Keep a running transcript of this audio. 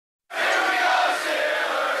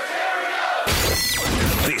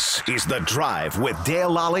This is The Drive with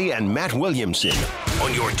Dale Lally and Matt Williamson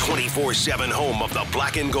on your 24/7 home of the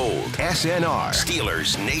black and gold. SNR,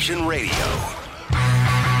 Steelers Nation Radio.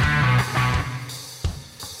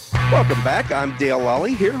 Welcome back. I'm Dale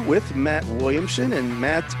Lally here with Matt Williamson. And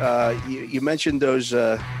Matt, you mentioned those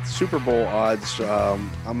Super Bowl odds. I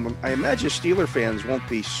imagine Steeler fans won't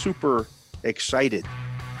be super excited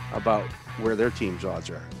about where their team's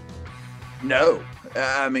odds are. No.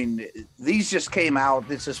 I mean, these just came out.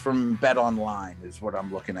 This is from Bet Online is what I'm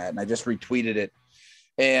looking at. And I just retweeted it.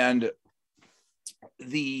 And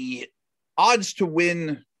the odds to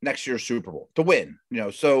win next year's Super Bowl,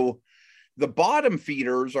 so the bottom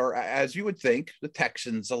feeders are, as you would think, the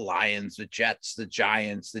Texans, the Lions, the Jets, the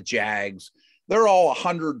Giants, the Jags. They're all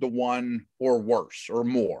 100 to 1 or worse or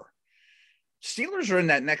more. Steelers are in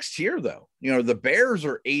that next tier, though. The Bears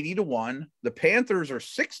are 80 to 1. The Panthers are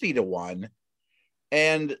 60 to 1.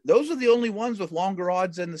 And those are the only ones with longer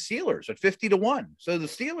odds than the Steelers at 50 to 1. So the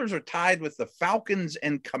Steelers are tied with the Falcons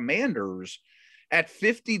and Commanders at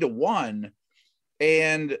 50 to 1.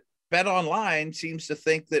 And Bet Online seems to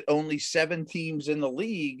think that only 7 teams in the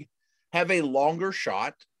league have a longer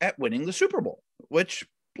shot at winning the Super Bowl, which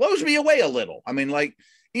blows me away a little. I mean, like,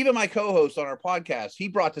 even my co-host on our podcast, he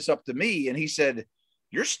brought this up to me and he said,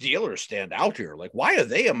 your Steelers stand out here. Like, why are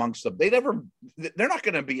they amongst them? They're not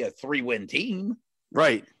going to be a 3-win team.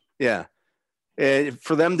 Right. Yeah. And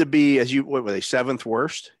for them to be, what were they, 7th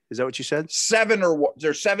worst? Is that what you said?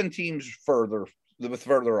 There's 7 teams with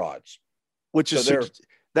further odds. Which is,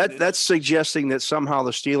 that's suggesting that somehow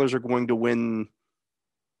the Steelers are going to win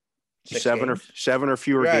 7 or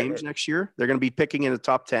fewer games next year. They're going to be picking in the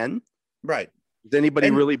top 10. Right. Does anybody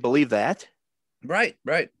really believe that? Right.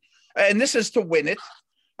 And this is to win it.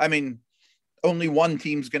 I mean, only one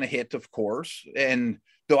team's going to hit, of course. And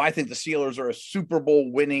though I think the Steelers are a Super Bowl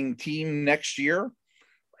winning team next year,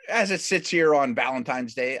 as it sits here on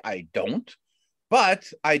Valentine's Day, I don't.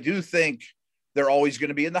 But I do think they're always going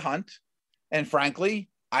to be in the hunt. And frankly,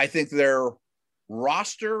 I think their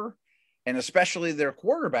roster and especially their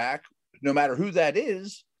quarterback, no matter who that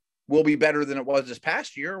is, will be better than it was this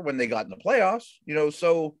past year when they got in the playoffs.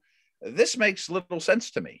 So this makes little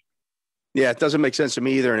sense to me. Yeah, it doesn't make sense to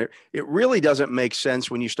me either. And it really doesn't make sense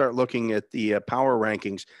when you start looking at the power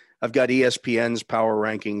rankings. I've got ESPN's power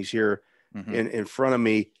rankings here in front of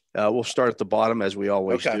me. We'll start at the bottom as we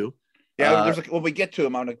always do. Yeah, when we get to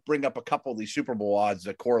them, I'm going to bring up a couple of these Super Bowl odds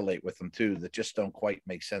that correlate with them too, that just don't quite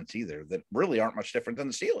make sense either, that really aren't much different than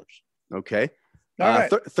the Steelers. Okay. All right.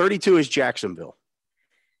 32 is Jacksonville.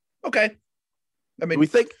 Okay. I mean, do we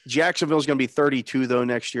think Jacksonville is going to be 32 though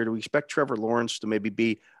next year? Do we expect Trevor Lawrence to maybe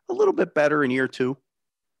be a little bit better in year 2?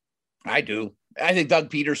 I do. I think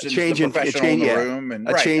Doug Peterson's the professional in the room, and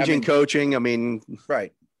change in coaching. I mean,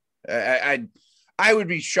 right. I would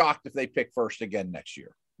be shocked if they pick first again next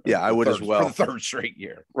year. Yeah, I would as well. For the 3rd straight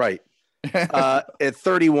year. Right. At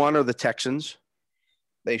 31 are the Texans.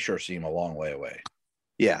 They sure seem a long way away.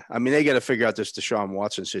 Yeah. I mean, they got to figure out this Deshaun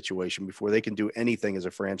Watson situation before they can do anything as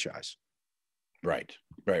a franchise. Right.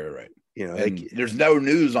 There's no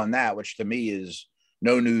news on that, which to me is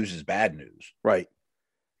no news is bad news. Right.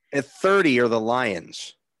 At 30 are the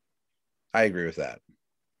Lions. I agree with that.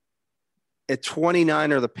 At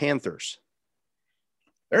 29 are the Panthers.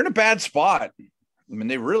 They're in a bad spot. I mean,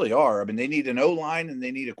 they really are. I mean, they need an O-line and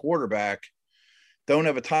they need a quarterback. Don't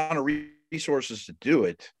have a ton of resources to do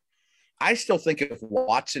it. I still think if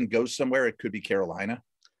Watson goes somewhere, it could be Carolina.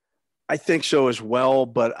 I think so as well,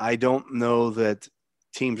 but I don't know that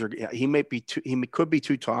teams are. He could be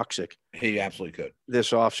too toxic. He absolutely could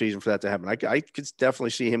this offseason for that to happen. I could definitely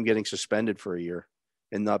see him getting suspended for a year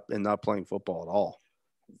and not playing football at all.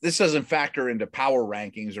 This doesn't factor into power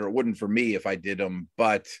rankings, or it wouldn't for me if I did them.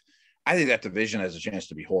 But I think that division has a chance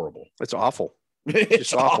to be horrible. It's awful.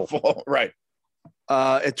 It's awful. Right.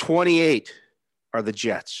 At 28 are the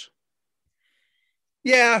Jets.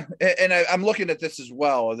 Yeah, and I'm looking at this as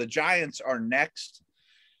well. The Giants are next.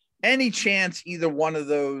 Any chance either one of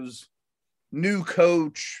those new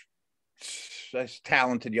coach,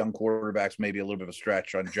 talented young quarterbacks, maybe a little bit of a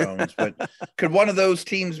stretch on Jones, but could one of those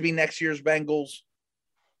teams be next year's Bengals?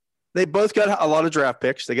 They both got a lot of draft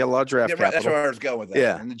picks. They got a lot of draft capital. That's where I was going with that.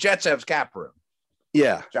 Yeah. And the Jets have cap room.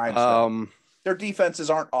 Yeah. Giants their defenses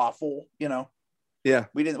aren't awful, Yeah.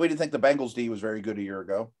 We didn't think the Bengals D was very good a year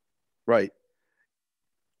ago. Right.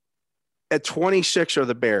 At 26 are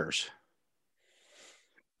the Bears.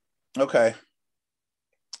 Okay.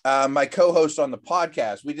 My co-host on the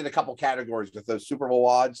podcast, we did a couple categories with those Super Bowl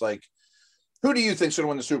odds. Like, who do you think's going to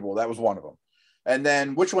win the Super Bowl? That was one of them. And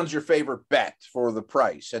then which one's your favorite bet for the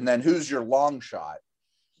price? And then who's your long shot?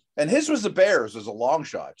 And his was the Bears as a long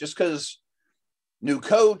shot, just because new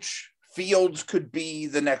coach, Fields could be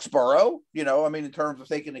the next Burrow, you know, I mean, in terms of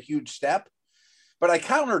taking a huge step. But I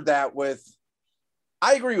countered that with,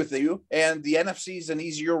 I agree with you. And the NFC is an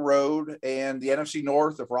easier road. And the NFC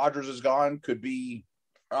North, if Rodgers is gone, could be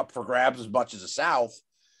up for grabs as much as the South.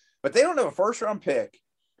 But they don't have a first-round pick.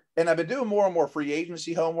 And I've been doing more and more free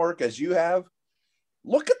agency homework, as you have.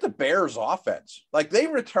 Look at the Bears' offense. Like, they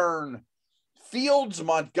return Fields,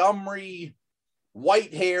 Montgomery,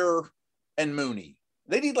 Whitehair, and Mooney.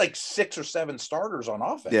 They need like 6 or 7 starters on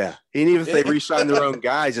offense. Yeah. And even if they re-sign their own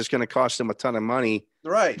guys, it's going to cost them a ton of money.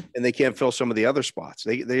 Right. And they can't fill some of the other spots.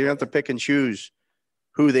 They have to pick and choose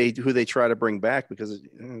who they try to bring back because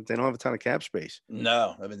they don't have a ton of cap space.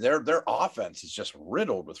 No. I mean, their offense is just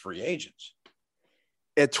riddled with free agents.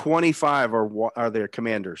 At 25 are their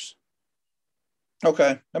Commanders.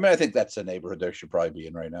 Okay. I mean, I think that's the neighborhood they should probably be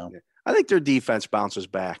in right now. Yeah. I think their defense bounces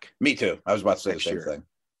back. Me too. I was about to say the same year. thing.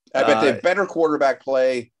 I bet they have better quarterback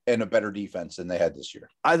play and a better defense than they had this year.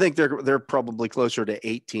 I think they're probably closer to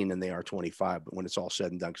 18 than they are 25, but when it's all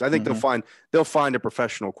said and done, because I think they'll find a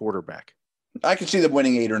professional quarterback. I could see them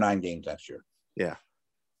winning 8 or 9 games next year. Yeah.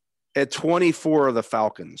 At 24 are the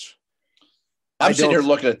Falcons. I'm sitting here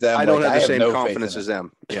looking at them. I don't have the same confidence as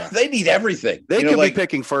them. Yeah. They need everything. They could be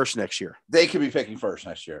picking first next year. They could be picking first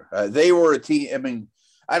next year. They were a team. I mean,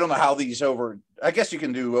 I don't know how these I guess you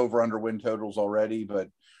can do over under win totals already,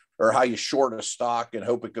 or how you short a stock and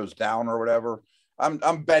hope it goes down or whatever.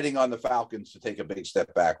 I'm betting on the Falcons to take a big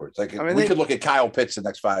step backwards. Like, I mean, we could look at Kyle Pitts the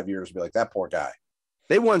next 5 years and be like, that poor guy.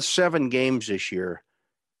 They won 7 games this year.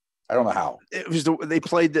 I don't know how. It was they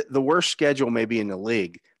played the worst schedule maybe in the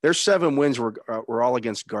league. Their 7 wins were all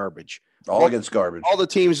against garbage. All against garbage. All the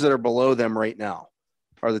teams that are below them right now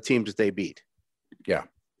are the teams that they beat. Yeah.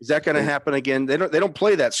 Is that going to happen again? They don't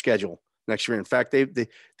play that schedule next year. In fact, the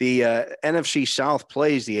NFC South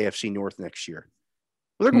plays the AFC North next year.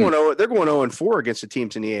 Well, they're going 0-4 against the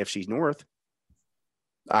teams in the AFC North.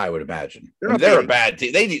 I would imagine. They're a bad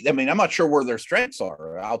team. I'm not sure where their strengths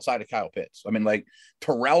are outside of Kyle Pitts. I mean, like,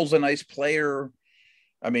 Terrell's a nice player.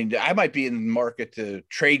 I mean, I might be in the market to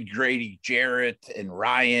trade Grady Jarrett and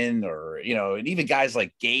Ryan, or, you know, and even guys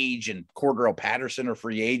like Gage and Cordell Patterson are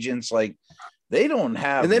free agents. Like, they don't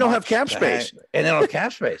have, and they don't have cap space. And they don't have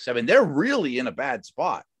cap space. I mean, they're really in a bad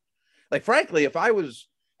spot. Like, frankly, if I was,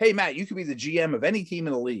 hey, Matt, you could be the GM of any team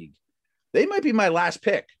in the league, they might be my last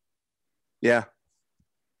pick. Yeah.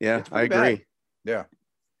 Yeah, I agree. Bad. Yeah.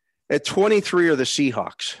 At 23 are the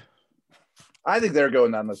Seahawks. I think they're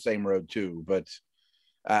going down the same road too, but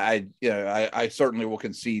I certainly will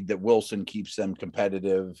concede that Wilson keeps them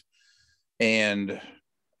competitive. And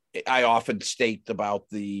I often state about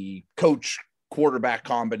the coach quarterback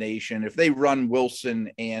combination. If they run Wilson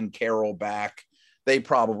and Carroll back, they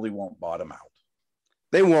probably won't bottom out.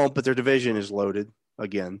 They won't, but their division is loaded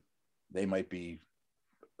again. They might be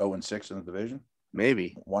 0-6 in the division.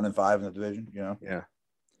 Maybe 1-5 in the division, you know? Yeah.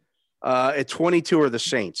 At 22 are the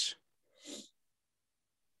Saints.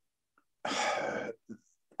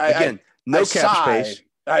 Again, no cap space.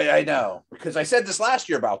 I know, because I said this last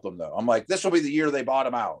year about them, though. I'm like, this will be the year they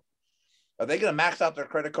bottom out. Are they going to max out their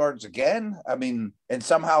credit cards again? I mean, and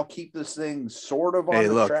somehow keep this thing sort of on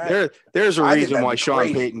the track? There's a reason why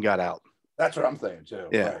Sean Payton got out. That's what I'm saying, too.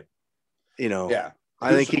 Yeah. Right. You know, yeah.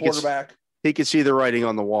 I think he could see the writing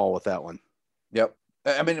on the wall with that one. Yep.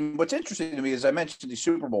 I mean, what's interesting to me is I mentioned the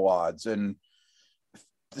Super Bowl odds, and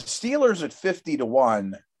the Steelers at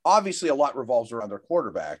 50-1, obviously a lot revolves around their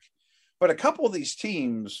quarterback, but a couple of these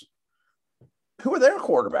teams, who are their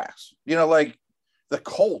quarterbacks? You know, like the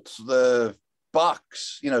Colts, the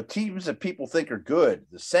Bucks, you know, teams that people think are good,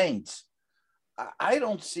 the Saints. I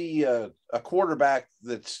don't see a quarterback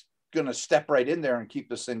that's going to step right in there and keep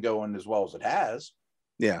this thing going as well as it has.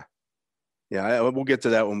 Yeah. Yeah, we'll get to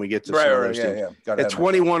that when we get to right. Yeah. At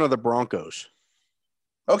 21 are the Broncos.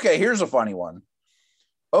 Okay, here's a funny one.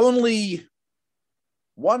 Only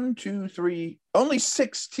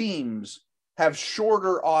 6 teams have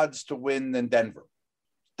shorter odds to win than Denver.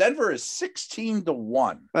 Denver is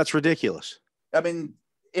 16-1. That's ridiculous. I mean,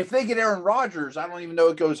 if they get Aaron Rodgers, I don't even know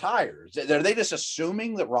it goes higher. Are they just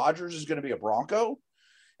assuming that Rodgers is going to be a Bronco?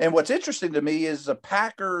 And what's interesting to me is the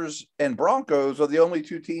Packers and Broncos are the only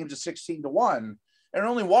 2 teams at 16-1, and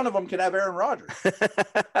only one of them can have Aaron Rodgers. You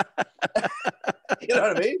know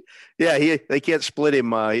what I mean? Yeah, they can't split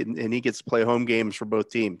him, and he gets to play home games for both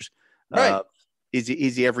teams. Right. He's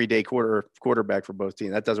the everyday quarterback for both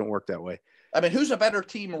teams. That doesn't work that way. I mean, who's a better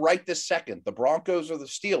team right this second, the Broncos or the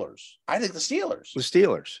Steelers? I think the Steelers. The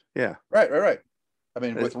Steelers, yeah. Right. I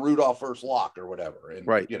mean, with Rudolph versus Locke or whatever. And,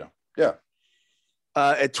 right. You know, yeah.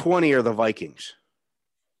 At 20 are the Vikings.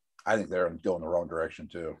 I think they're going the wrong direction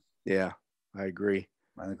too. Yeah, I agree.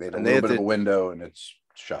 I think they had a little bit of a window and it's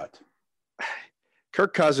shut.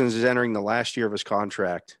 Kirk Cousins is entering the last year of his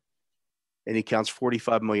contract, and he counts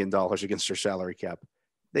 $45 million against their salary cap.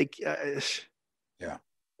 They've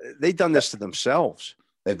done this to themselves.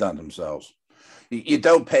 They've done themselves. You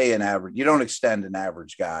don't pay an average. You don't extend an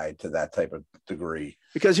average guy to that type of degree.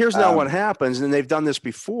 Because here's now what happens, and they've done this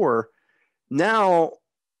before. Now,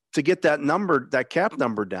 to get that number, that cap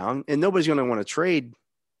number down, and nobody's going to want to trade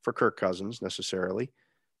for Kirk Cousins necessarily.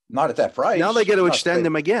 Not at that price. Now they get to extend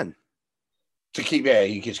him again. To keep,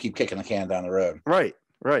 you just keep kicking the can down the road. Right.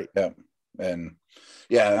 Yeah. And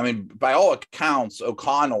I mean, by all accounts,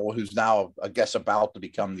 O'Connell, who's now, I guess, about to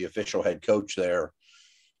become the official head coach there,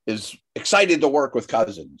 is excited to work with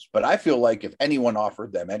Cousins. But I feel like if anyone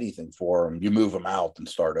offered them anything for him, you move him out and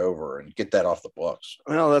start over and get that off the books.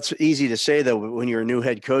 Well, that's easy to say, though. When you're a new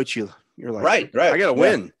head coach, you're like, right. I got to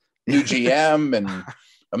win. New GM, and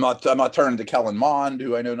I'm not turning to Kellen Mond,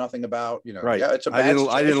 who I know nothing about. Right. Yeah, it's a bad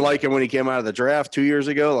I didn't like him when he came out of the draft 2 years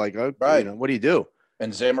ago. Like, right. What do you do?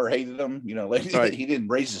 And Zimmer hated him. Right. He didn't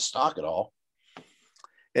raise his stock at all.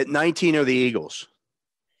 At 19 are the Eagles.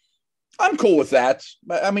 I'm cool with that.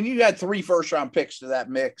 I mean, you had 3 first-round picks to that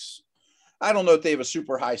mix. I don't know if they have a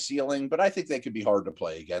super high ceiling, but I think they could be hard to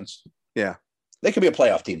play against. Yeah. They could be a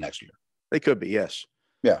playoff team next year. They could be, yes.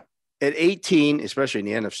 Yeah. At 18, especially in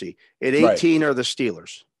the NFC, at 18 are the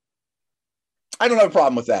Steelers. I don't have a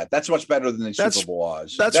problem with that. That's much better than the Super Bowl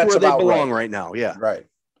odds. That's where they belong right now. Yeah. Right.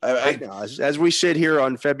 As we sit here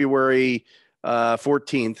on February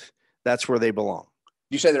 14th, that's where they belong.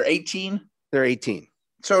 You say they're 18? They're 18.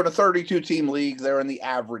 So in a 32-team league, they're in the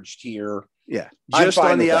average tier. Yeah, just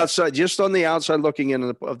on the outside, looking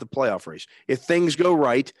in of the playoff race. If things go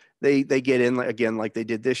right, they get in again like they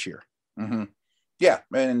did this year. Mm-hmm. Yeah,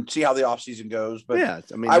 and see how the offseason goes. But yeah,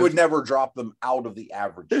 I mean, I would never drop them out of the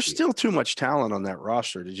average. There's still too much talent on that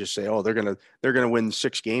roster to just say, oh, they're gonna win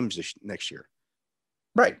 6 games next year.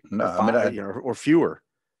 Right. No, or fewer.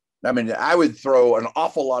 I mean, I would throw an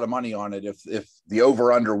awful lot of money on it if the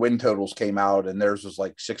over-under win totals came out and theirs was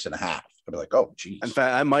like 6.5. I'd be like, oh, geez. In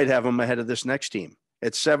fact, I might have them ahead of this next team.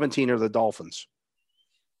 At 17 are the Dolphins.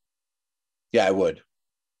 Yeah, I would.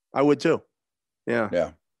 I would too. Yeah.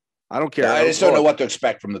 Yeah. I don't care. Yeah, I just don't know what to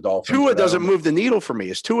expect from the Dolphins. Tua doesn't move the needle for me.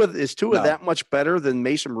 Is Tua that much better than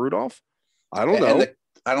Mason Rudolph? I don't know.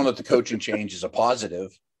 I don't know if the coaching change is a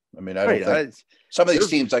positive. I mean, I don't think some of these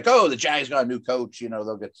teams like, oh, the Jags got a new coach,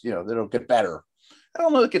 they'll get better. I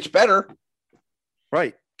don't know if it gets better.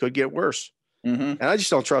 Right. Could get worse. Mm-hmm. And I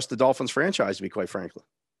just don't trust the Dolphins franchise, to be quite frankly.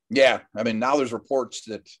 Yeah. I mean, now there's reports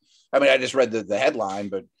that, I just read the headline,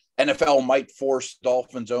 but NFL might force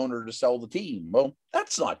Dolphins owner to sell the team. Well,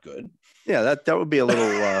 that's not good. Yeah, that would be a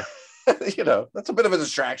little, that's a bit of a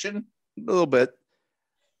distraction. A little bit.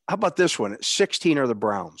 How about this one? At 16 are the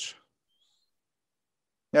Browns.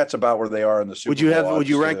 That's about where they are in the Super Bowl. Would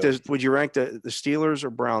you rank the Steelers or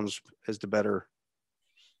Browns as the better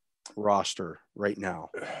roster right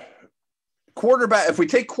now? Quarterback. If we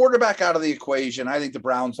take quarterback out of the equation, I think the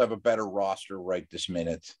Browns have a better roster right this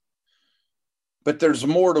minute. But there's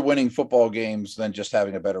more to winning football games than just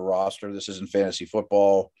having a better roster. This isn't fantasy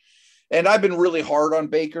football. And I've been really hard on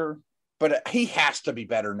Baker, but he has to be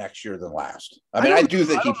better next year than last. I do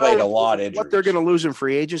think he played a lot of injuries. What they're going to lose in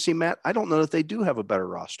free agency, Matt, I don't know that they do have a better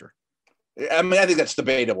roster. I think that's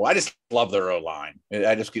debatable. I just love their O-line.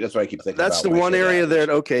 That's what I keep thinking That's the one area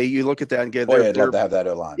that, you look at that and get I'd love to have that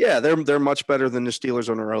O-line. Yeah, they're much better than the Steelers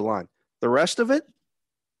on their O-line. The rest of it,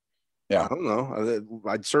 yeah, I don't know.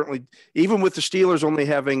 I'd certainly, even with the Steelers only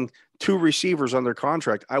having 2 receivers on their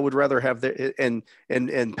contract, I would rather have and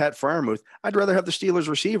Pat Freiermuth. I'd rather have the Steelers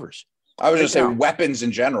receivers. I was going to say weapons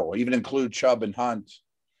in general, even include Chubb and Hunt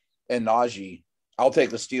and Najee. I'll take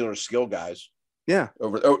the Steelers skill guys. Yeah,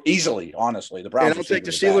 easily. Honestly, the Browns. And I'll take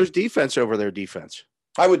the Steelers defense over their defense.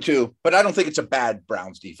 I would too, but I don't think it's a bad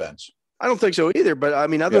Browns defense. I don't think so either. But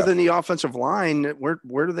other than the offensive line,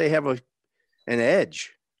 where do they have an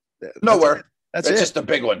edge? Nowhere. That's just a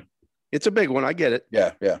big one. It's a big one. I get it.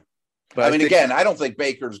 Yeah. But again, I don't think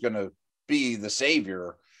Baker's going to be the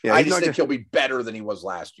savior. Yeah, I just think he'll be better than he was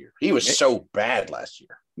last year. He was so bad last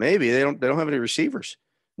year. Maybe they don't have any receivers.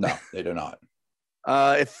 No, they do not.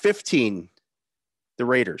 At 15, the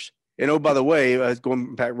Raiders. And by the way,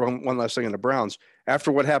 going back one last thing on the Browns.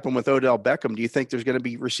 After what happened with Odell Beckham, do you think there's going to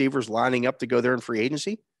be receivers lining up to go there in free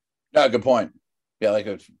agency? No, good point. Yeah, like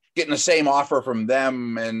getting the same offer from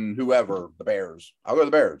them and whoever, the Bears. I'll go to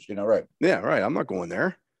the Bears, right? Yeah, right. I'm not going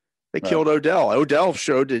there. They killed Odell. Odell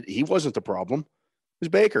showed that he wasn't the problem. It was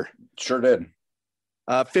Baker. Sure did.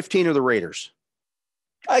 15 are the Raiders.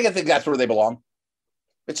 I think that's where they belong.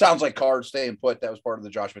 It sounds like Cards staying put. That was part of the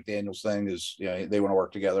Josh McDaniels thing is, they want to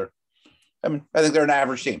work together. I mean, I think they're an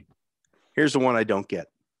average team. Here's the one I don't get.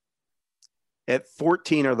 At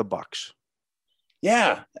 14 are the Bucks.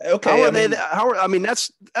 Yeah. Okay. I mean,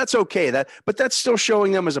 that's okay. But that's still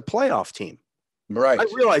showing them as a playoff team. Right. I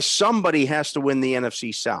realize somebody has to win the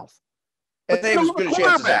NFC South. And they have as good a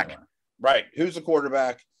chance as anyone. Right. Who's the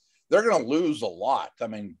quarterback? They're going to lose a lot. I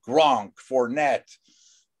mean, Gronk, Fournette,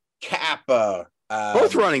 Kappa,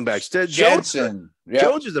 both running backs. Jensen.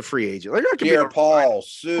 Jones is a free agent. They're not going to be Paul,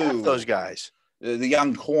 Sue, those guys. The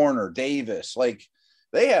young corner, Davis. Like,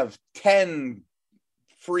 they have 10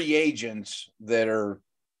 free agents that are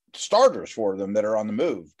starters for them that are on the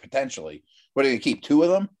move, potentially. What do you keep? 2 of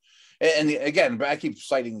them? And again, I keep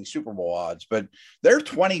citing these Super Bowl odds, but they're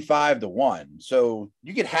 25-1. So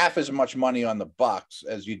you get half as much money on the Bucks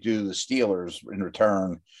as you do the Steelers in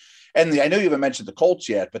return. And I know you haven't mentioned the Colts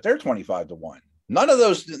yet, but they're 25-1. Neither of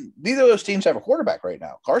those teams have a quarterback right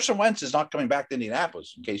now. Carson Wentz is not coming back to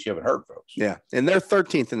Indianapolis, in case you haven't heard, folks. Yeah, and they're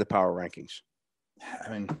 13th in the power rankings.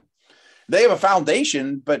 I mean, they have a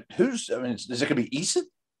foundation, but is it going to be Eason?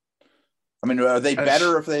 I mean, are they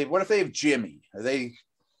better what if they have Jimmy?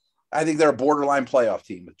 I think they're a borderline playoff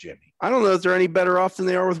team with Jimmy. I don't know if they're any better off than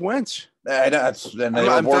they are with Wentz. Then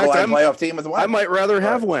they're a borderline playoff team with Wentz. I might rather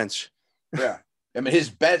have Wentz. Yeah. I mean, his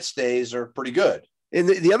bet stays are pretty good. And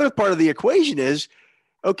the other part of the equation is,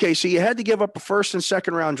 okay, so you had to give up a first and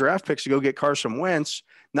second round draft picks to go get Carson Wentz.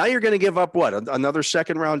 Now you're going to give up what? Another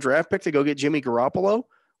second round draft pick to go get Jimmy Garoppolo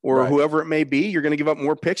or whoever it may be. You're going to give up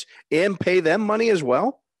more picks and pay them money as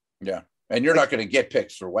well. Yeah. And you're not going to get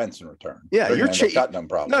picks for Wentz in return. Yeah. You're cutting them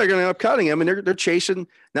probably. No, you're going to end up cutting him, and they're chasing.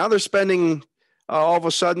 Now they're spending all of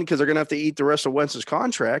a sudden, because they're going to have to eat the rest of Wentz's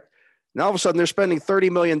contract. Now all of a sudden they're spending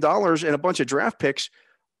 $30 million and a bunch of draft picks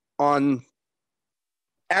on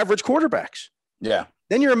average quarterbacks. Yeah.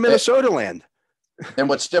 Then you're in Minnesota land. And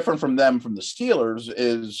what's different from the Steelers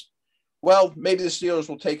is, well, maybe the Steelers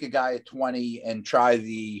will take a guy at 20 and try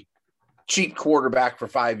the cheap quarterback for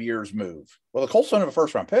 5 years move. Well, the Colts don't have a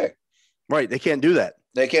first round pick. Right. They can't do that.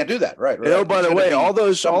 They can't do that. Right. Oh, by the way, all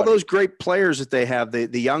those great players that they have, the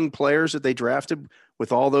young players that they drafted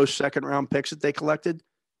with all those second round picks that they collected,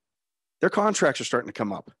 their contracts are starting to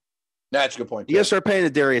come up. That's a good point. You got to start paying the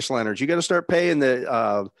Darius Leonards. You got to start paying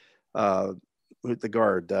the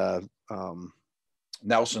guard,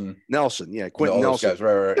 Nelson. Yeah, Quentin Nelson. Guys,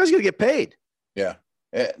 right. You guys got to get paid. Yeah.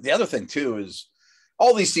 The other thing too is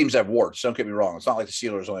all these teams have warts. Don't get me wrong. It's not like the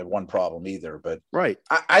Steelers only have one problem either. But right,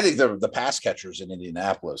 I think the pass catchers in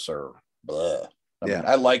Indianapolis are blah. I mean,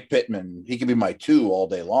 I like Pittman. He can be my 2 all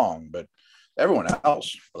day long, but everyone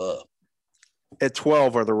else, blah. At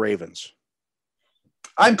 12 are the Ravens.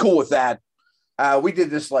 I'm cool with that. We did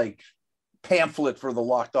this like pamphlet for the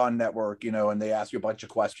Locked On Network, and they ask you a bunch of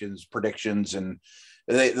questions, predictions, and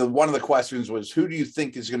one of the questions was, who do you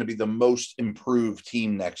think is going to be the most improved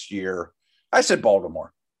team next year? I said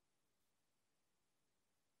Baltimore.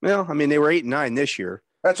 Well, I mean, they were 8-9 this year.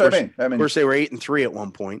 That's what I mean. Of course, they were 8-3 at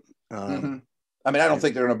one point. I mean, I don't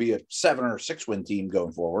think they're going to be a 7 or 6 win team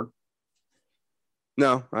going forward.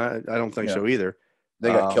 No, I don't think so either. They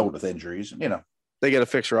got killed with injuries. They got to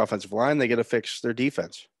fix their offensive line. They got to fix their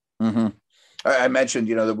defense. Mm-hmm. I mentioned,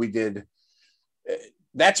 that we did.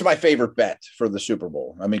 That's my favorite bet for the Super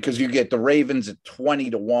Bowl. I mean, because you get the Ravens at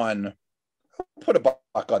 20-1. Put a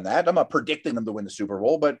buck on that. I'm not predicting them to win the Super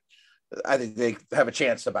Bowl, but I think they have a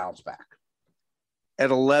chance to bounce back.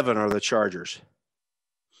 At 11 are the Chargers.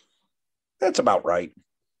 That's about right.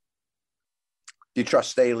 Do you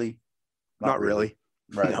trust Staley? Not really.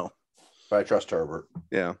 Right. No. But I trust Herbert.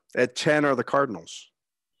 Yeah. At 10 are the Cardinals.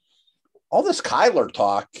 All this Kyler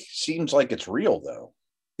talk seems like it's real, though.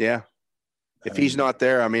 Yeah. If he's not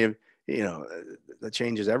there, I mean, that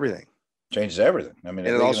changes everything. Changes everything. I mean,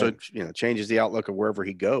 and it also, changes the outlook of wherever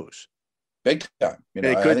he goes. Big time. I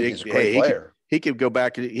think he's a great player. He could go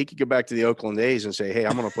back to the Oakland A's and say, "Hey,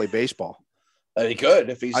 I'm going to play baseball." He could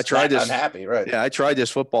if he's unhappy, right? Yeah, I tried this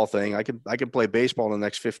football thing. I could play baseball in the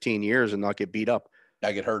next 15 years and not get beat up.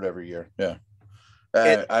 I get hurt every year. Yeah.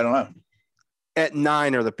 I don't know. At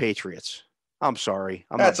 9 are the Patriots. I'm sorry.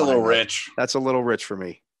 That's a little rich. That's a little rich for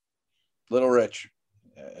me. Little rich.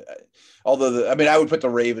 Although, I would put the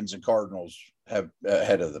Ravens and Cardinals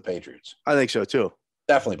ahead of the Patriots. I think so too.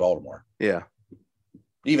 Definitely Baltimore. Yeah.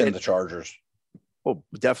 Even the Chargers. Oh,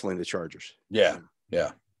 definitely the Chargers. Yeah.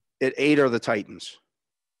 Yeah. At 8 are the Titans.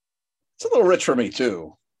 It's a little rich for me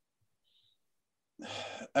too.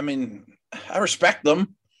 I mean, I respect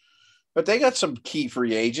them, but they got some key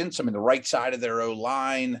free agents. I mean, the right side of their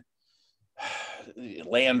O-line.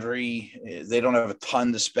 Landry, they don't have a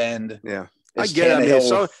ton to spend. Yeah. Is I get it. I mean,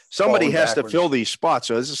 Tannehill somebody falling has backwards? to fill these spots.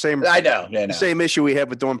 So it's the same. I know. The same issue we had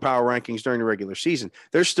with doing power rankings during the regular season.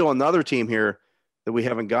 There's still another team here that we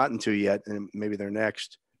haven't gotten to yet, and maybe they're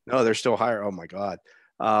next. No, they're still higher. Oh my God,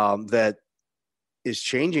 that is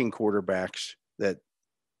changing quarterbacks that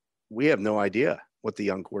we have no idea what the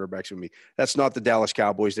young quarterbacks would be. That's not the Dallas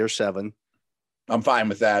Cowboys. They're 7. I'm fine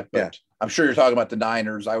with that, but Yeah. I'm sure you're talking about the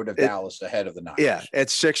Niners. I would have Dallas ahead of the Niners. Yeah, at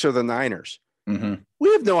 6 are the Niners. Mm-hmm.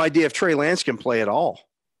 We have no idea if Trey Lance can play at all.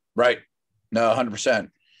 Right. No,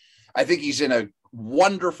 100%. I think he's in a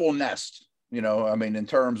wonderful nest, I mean, in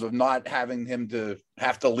terms of not having him to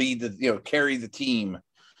have to lead carry the team.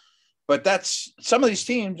 But that's some of these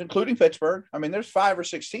teams, including Pittsburgh. I mean, there's 5 or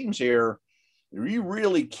 6 teams here. You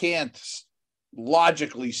really can't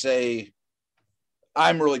logically say,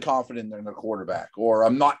 I'm really confident in their quarterback, or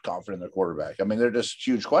I'm not confident in their quarterback. I mean, they're just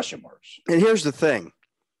huge question marks. And here's the thing.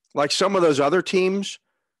 Like some of those other teams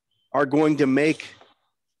are going to make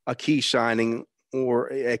a key signing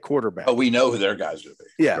or a quarterback. Oh, we know who their guys will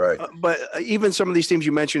be. Yeah. Right. But even some of these teams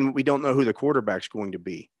you mentioned, we don't know who the quarterback's going to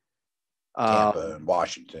be. Tampa and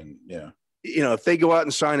Washington. Yeah. If they go out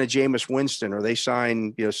and sign a Jameis Winston or they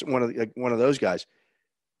sign, one of those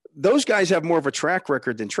guys have more of a track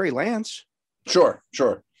record than Trey Lance. Sure.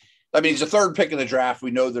 I mean, he's a 3rd pick in the draft.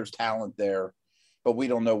 We know there's talent there, but we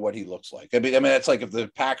don't know what he looks like. I mean, it's like if the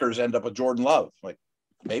Packers end up with Jordan Love, like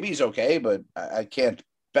maybe he's okay, but I can't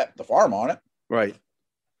bet the farm on it. Right.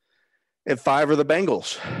 At 5 are the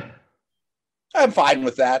Bengals. I'm fine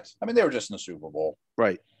with that. I mean, they were just in the Super Bowl.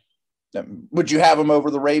 Right. Would you have them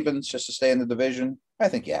over the Ravens just to stay in the division? I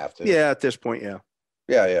think you have to. Yeah, at this point, yeah.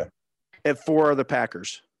 Yeah. At 4 are the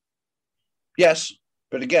Packers. Yes,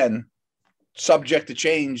 but again, subject to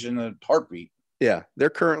change in a heartbeat. Yeah, they're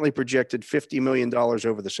currently projected $50 million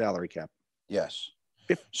over the salary cap. Yes.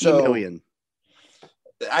 $50 million.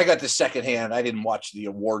 I got the secondhand. I didn't watch the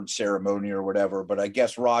award ceremony or whatever, but I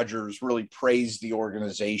guess Rodgers really praised the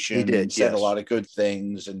organization. He did, and said yes. a lot of good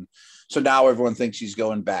things. And so now everyone thinks he's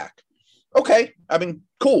going back. Okay. I mean,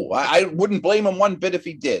 cool. I wouldn't blame him one bit if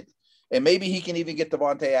he did. And maybe he can even get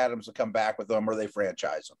Devontae Adams to come back with them, or they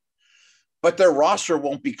franchise him. But their roster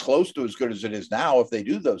won't be close to as good as it is now if they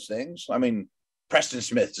do those things. I mean, Preston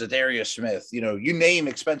Smith, Zadarius Smith, you name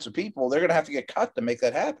expensive people, they're going to have to get cut to make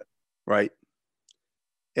that happen. Right.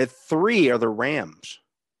 At 3 are the Rams.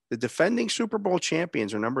 The defending Super Bowl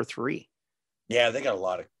champions are number 3. Yeah, they got a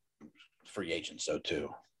lot of free agents, though, too.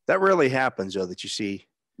 That rarely happens, though, that you see.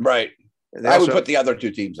 Right. I would put the other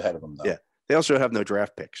 2 teams ahead of them, though. Yeah. They also have no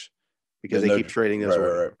draft picks because they keep trading those.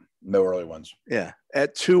 Right. No early ones. Yeah.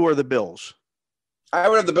 At 2 are the Bills. I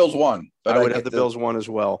would have the Bills 1. But I would have the Bills 1 as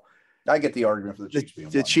well. I get the argument for the Chiefs being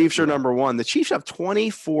the 1. Chiefs are number 1. The Chiefs have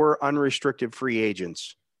 24 unrestricted free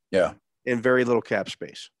agents. Yeah. In very little cap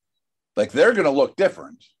space. Like, they're going to look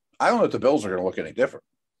different. I don't know if the Bills are going to look any different.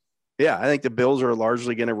 Yeah, I think the Bills are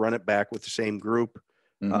largely going to run it back with the same group.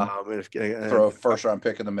 Mm-hmm. Throw a first-round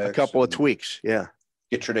pick in the mix. A couple of tweaks, yeah.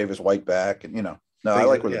 Get Tre'Davious White back, and I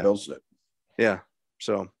like what the Bills did. Yeah,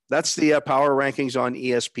 so that's the power rankings on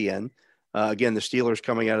ESPN. Again, the Steelers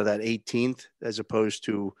coming out of that 18th, as opposed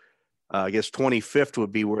to, I guess 25th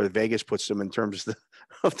would be where Vegas puts them in terms of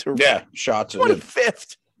the shots.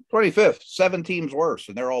 25th. 25th, 7 teams worse,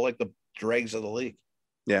 and they're all like the dregs of the league.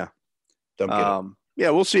 Yeah. Don't get it. Yeah,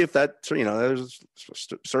 we'll see if that, there's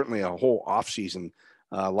certainly a whole offseason,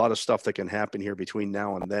 a lot of stuff that can happen here between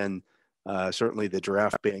now and then. Certainly the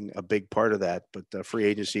draft being a big part of that, but free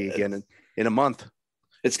agency again in a month.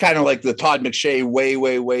 It's kind of like the Todd McShay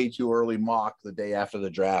way too early mock the day after the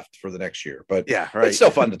draft for the next year. But yeah, right. It's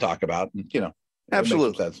still fun to talk about. And,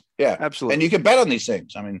 absolutely. Sense. Yeah, absolutely. And you can bet on these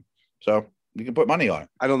things. I mean, so you can put money on it.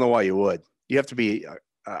 I don't know why you would. You have to be.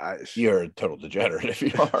 You're a total degenerate if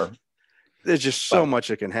you are. There's just so much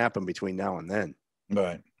that can happen between now and then.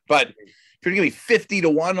 Right. But if you're going to give me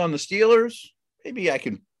 50-1 on the Steelers, maybe I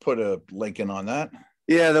can put a Lincoln on that.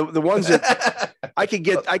 Yeah, the ones that I could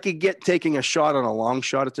get taking a shot on a long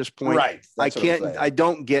shot at this point. Right. I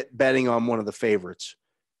don't get betting on one of the favorites.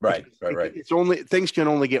 Right. It's only things can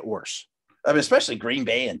only get worse. I mean, especially Green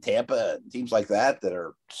Bay and Tampa and teams like that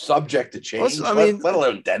are subject to change. Well, let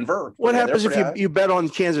alone Denver. What happens if you bet on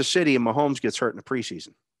Kansas City and Mahomes gets hurt in the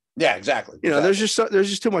preseason? Yeah, exactly. There's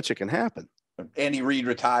just too much that can happen. Andy Reid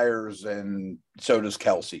retires, and so does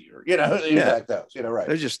Kelsey, or like those. Right?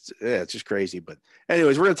 They're it's just crazy. But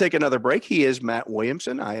anyways, we're going to take another break. He is Matt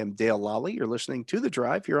Williamson. I am Dale Lally. You're listening to The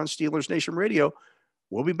Drive here on Steelers Nation Radio.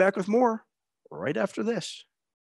 We'll be back with more right after this.